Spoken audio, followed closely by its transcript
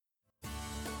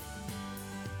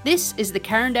This is the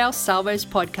Carindale Salvos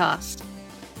podcast.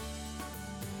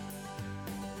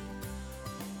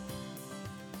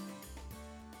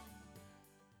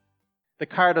 The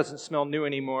car doesn't smell new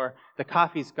anymore. The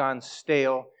coffee's gone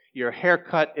stale. Your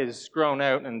haircut is grown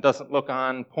out and doesn't look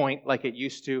on point like it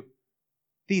used to.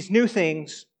 These new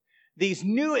things, these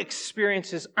new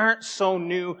experiences aren't so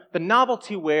new. The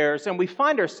novelty wears, and we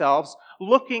find ourselves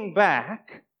looking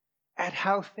back at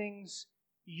how things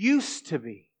used to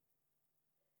be.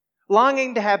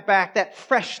 Longing to have back that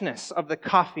freshness of the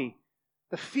coffee,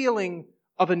 the feeling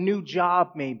of a new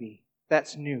job maybe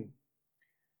that's new.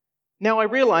 Now, I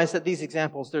realize that these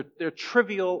examples, they're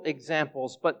trivial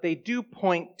examples, but they do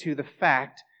point to the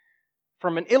fact,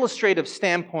 from an illustrative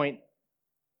standpoint,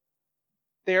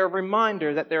 they're a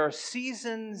reminder that there are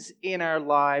seasons in our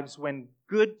lives when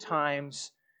good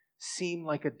times seem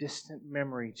like a distant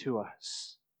memory to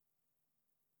us.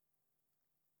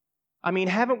 I mean,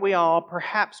 haven't we all,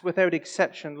 perhaps without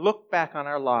exception, looked back on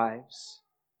our lives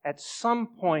at some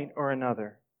point or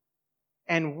another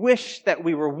and wished that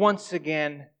we were once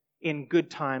again in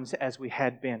good times as we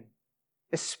had been,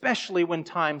 especially when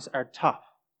times are tough,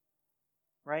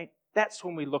 right? That's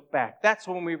when we look back. That's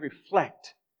when we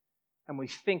reflect and we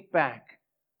think back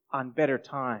on better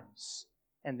times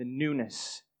and the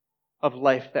newness of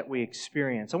life that we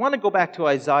experience. I want to go back to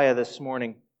Isaiah this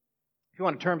morning. If you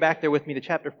want to turn back there with me to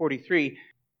chapter 43,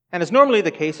 and as normally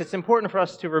the case, it's important for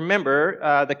us to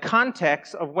remember the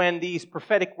context of when these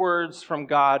prophetic words from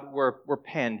God were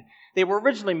penned. They were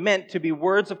originally meant to be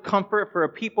words of comfort for a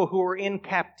people who were in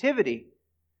captivity.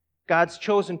 God's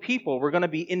chosen people were going to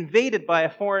be invaded by a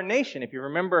foreign nation. If you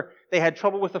remember, they had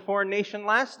trouble with the foreign nation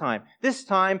last time. This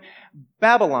time,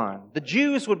 Babylon. The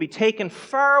Jews would be taken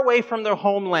far away from their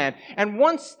homeland. And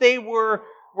once they were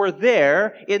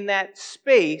there in that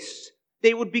space,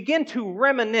 they would begin to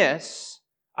reminisce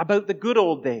about the good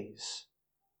old days.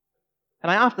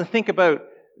 And I often think about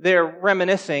their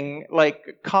reminiscing like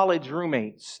college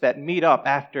roommates that meet up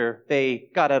after they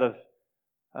got out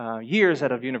of years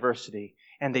out of university.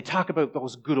 And they talk about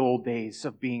those good old days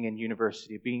of being in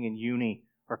university, being in uni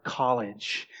or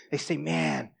college. They say,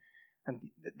 man, and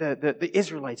the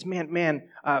Israelites,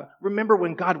 remember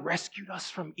when God rescued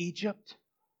us from Egypt?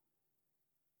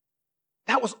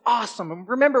 That was awesome. And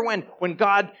remember when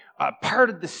God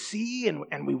parted the sea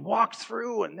and we walked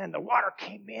through and then the water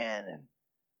came in and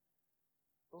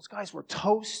those guys were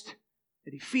toast?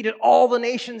 That He defeated all the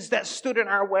nations that stood in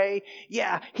our way.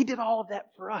 Yeah, He did all of that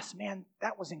for us. Man,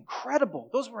 that was incredible.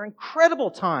 Those were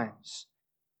incredible times.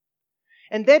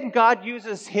 And then God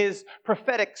uses His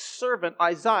prophetic servant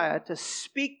Isaiah to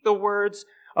speak the words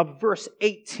of verse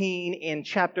 18 in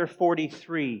chapter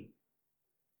 43.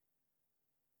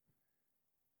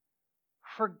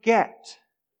 Forget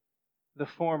the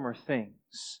former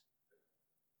things.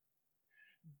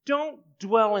 Don't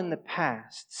dwell in the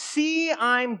past. See,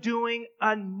 I'm doing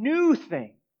a new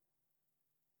thing.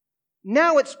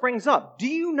 Now it springs up. Do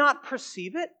you not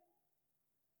perceive it?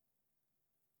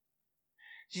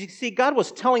 You see, God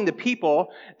was telling the people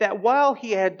that while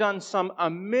He had done some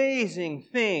amazing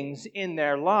things in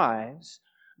their lives,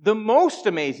 the most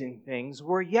amazing things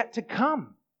were yet to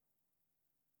come.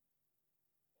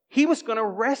 He was going to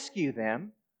rescue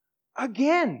them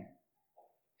again.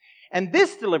 And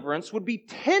this deliverance would be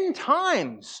 10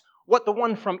 times what the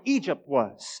one from Egypt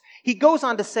was. He goes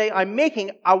on to say, I'm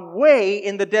making a way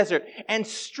in the desert and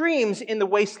streams in the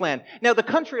wasteland. Now, the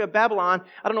country of Babylon,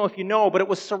 I don't know if you know, but it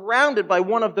was surrounded by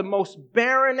one of the most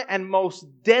barren and most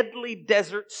deadly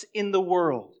deserts in the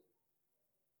world.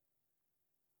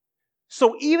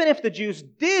 So even if the Jews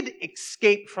did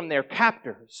escape from their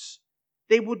captors,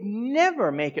 they would never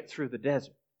make it through the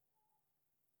desert.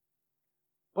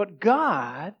 But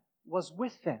God was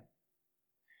with them.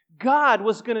 God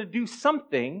was going to do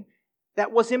something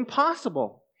that was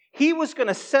impossible. He was going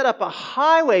to set up a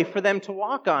highway for them to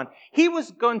walk on. He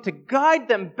was going to guide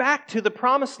them back to the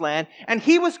promised land, and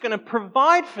He was going to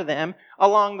provide for them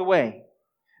along the way.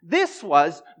 This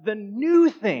was the new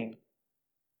thing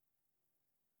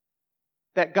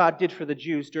that God did for the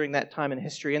Jews during that time in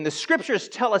history. And the scriptures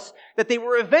tell us that they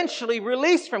were eventually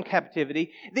released from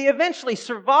captivity. They eventually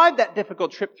survived that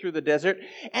difficult trip through the desert,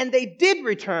 and they did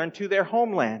return to their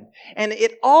homeland. And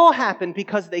it all happened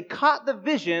because they caught the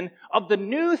vision of the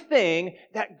new thing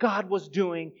that God was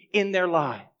doing in their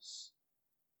lives.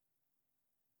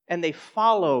 And they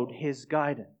followed His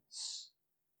guidance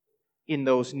in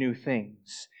those new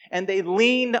things. And they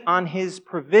leaned on His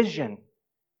provision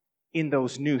in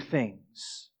those new things.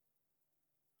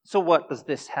 So what does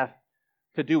this have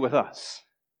to do with us?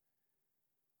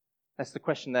 That's the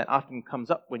question that often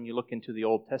comes up when you look into the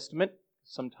Old Testament.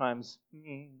 Sometimes,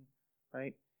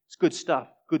 right? It's good stuff,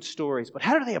 good stories. But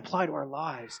how do they apply to our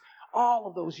lives all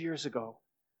of those years ago?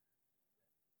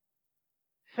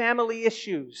 Family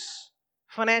issues,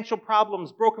 financial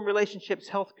problems, broken relationships,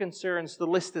 health concerns, the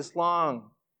list is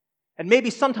long. And maybe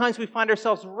sometimes we find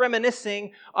ourselves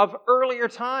reminiscing of earlier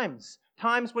times,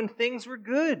 times when things were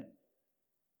good,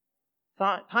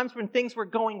 times when things were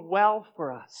going well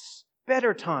for us,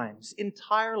 better times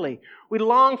entirely. We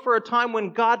long for a time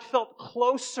when God felt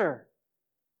closer,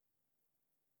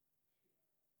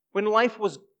 when life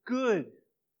was good,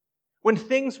 when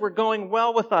things were going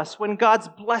well with us, when God's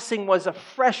blessing was a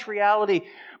fresh reality.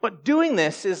 But doing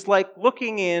this is like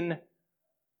looking in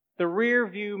the rear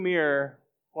view mirror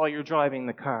while you're driving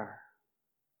the car.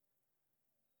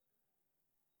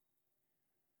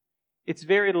 It's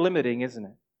very limiting, isn't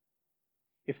it?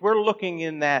 If we're looking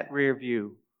in that rear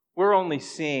view, we're only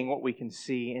seeing what we can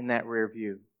see in that rear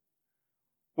view.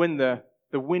 When the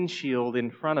windshield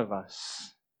in front of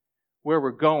us, where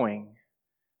we're going,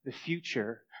 the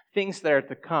future, things that are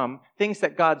to come, things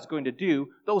that God's going to do,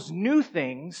 those new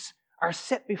things are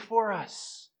set before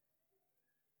us.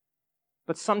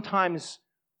 But sometimes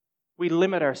we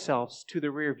limit ourselves to the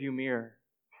rearview mirror.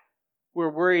 We're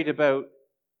worried about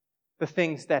the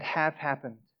things that have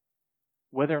happened,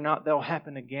 whether or not they'll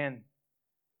happen again.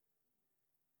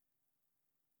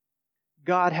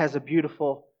 God has a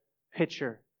beautiful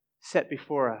picture set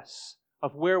before us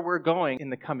of where we're going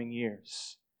in the coming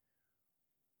years.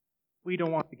 We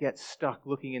don't want to get stuck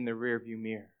looking in the rearview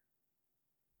mirror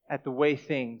at the way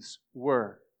things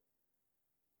were.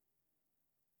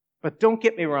 But don't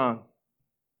get me wrong.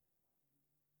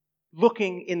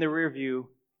 Looking in the rearview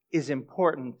is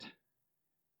important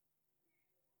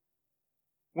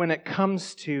when it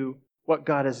comes to what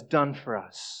God has done for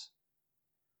us.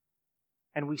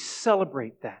 And we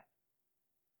celebrate that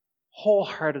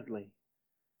wholeheartedly.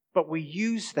 But we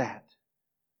use that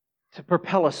to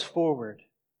propel us forward.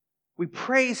 We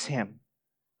praise Him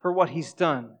for what He's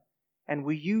done, and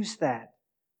we use that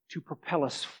to propel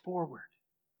us forward.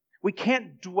 We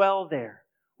can't dwell there.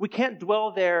 We can't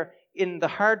dwell there in the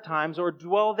hard times or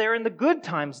dwell there in the good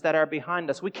times that are behind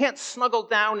us. We can't snuggle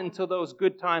down into those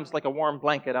good times like a warm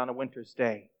blanket on a winter's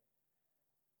day.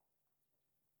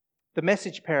 The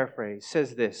Message paraphrase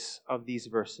says this of these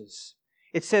verses.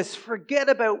 It says, forget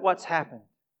about what's happened.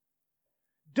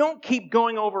 Don't keep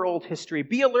going over old history.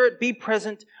 Be alert, be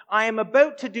present. I am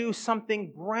about to do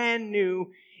something brand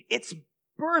new. It's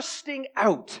bursting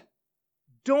out.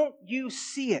 Don't you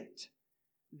see it?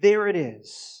 There it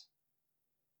is.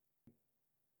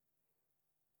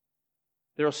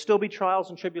 There will still be trials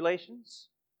and tribulations.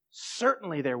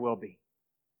 Certainly there will be.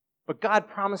 But God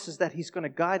promises that He's going to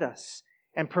guide us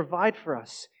and provide for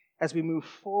us as we move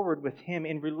forward with Him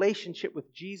in relationship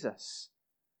with Jesus.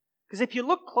 Because if you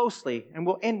look closely, and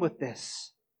we'll end with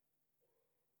this,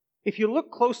 if you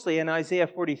look closely in Isaiah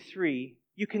 43,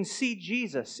 you can see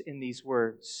Jesus in these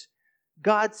words.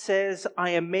 God says, I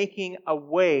am making a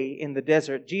way in the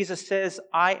desert. Jesus says,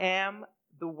 I am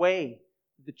the way,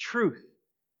 the truth,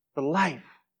 the life.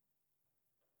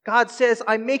 God says,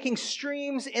 I'm making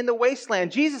streams in the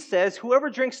wasteland. Jesus says, whoever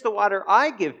drinks the water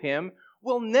I give him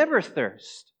will never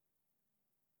thirst.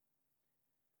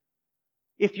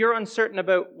 If you're uncertain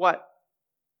about what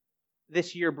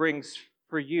this year brings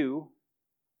for you,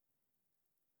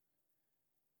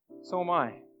 so am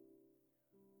I.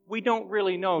 We don't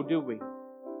really know, do we?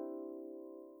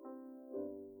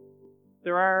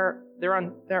 There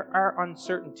are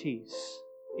uncertainties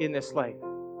in this life.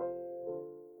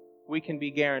 We can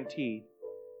be guaranteed.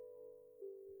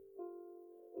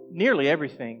 Nearly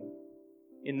everything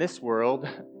in this world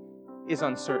is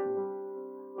uncertain.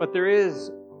 But there is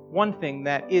one thing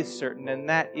that is certain, and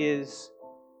that is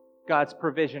God's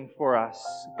provision for us,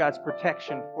 God's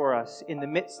protection for us in the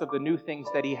midst of the new things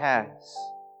that He has.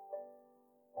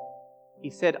 He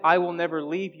said, I will never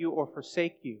leave you or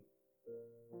forsake you.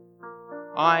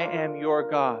 I am your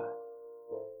God.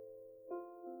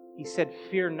 He said,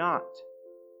 fear not.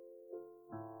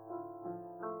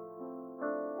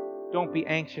 Don't be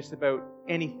anxious about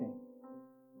anything,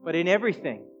 but in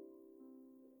everything,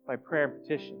 by prayer and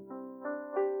petition,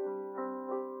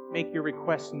 make your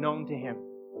requests known to Him.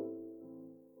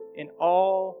 In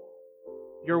all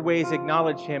your ways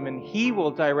acknowledge Him, and He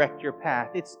will direct your path.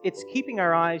 It's keeping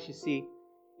our eyes, you see,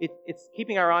 it's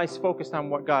keeping our eyes focused on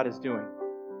what God is doing.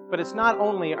 But it's not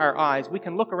only our eyes. We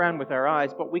can look around with our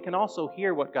eyes, but we can also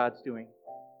hear what God's doing.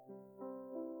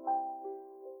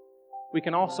 We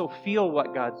can also feel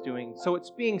what God's doing. So it's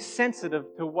being sensitive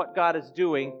to what God is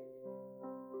doing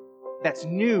that's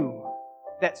new,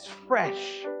 that's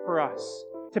fresh for us.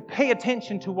 to pay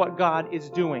attention to what God is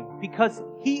doing, because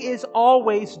He is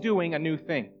always doing a new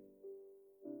thing.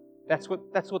 That's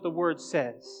what the Word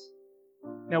says.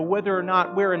 Now, whether or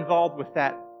not we're involved with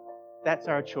that, that's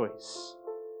our choice.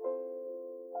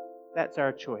 That's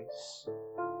our choice.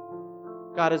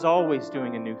 God is always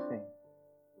doing a new thing.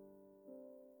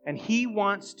 And He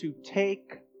wants to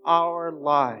take our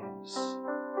lives,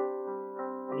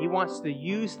 and He wants to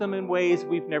use them in ways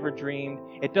we've never dreamed.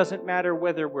 It doesn't matter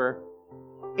whether we're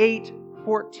 8,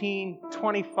 14,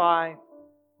 25,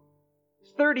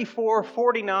 34,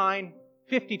 49,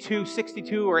 52,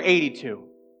 62, or 82.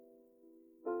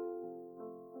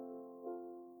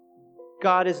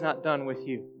 God is not done with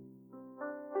you.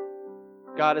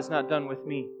 God is not done with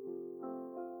me.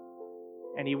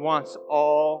 And He wants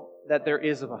all that there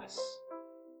is of us.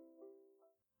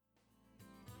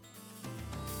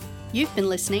 You've been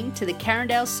listening to the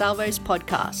Carindale Salvos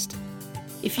podcast.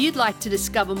 If you'd like to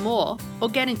discover more or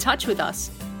get in touch with us,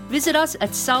 visit us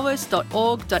at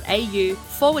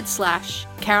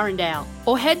salvos.org.au/Carindale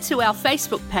or head to our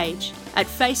Facebook page at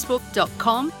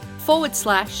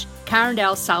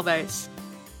facebook.com/Carindale Salvos.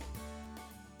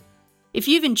 If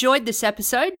you've enjoyed this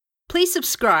episode, please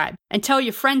subscribe and tell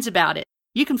your friends about it.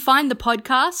 You can find the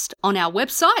podcast on our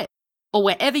website or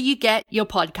wherever you get your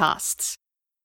podcasts.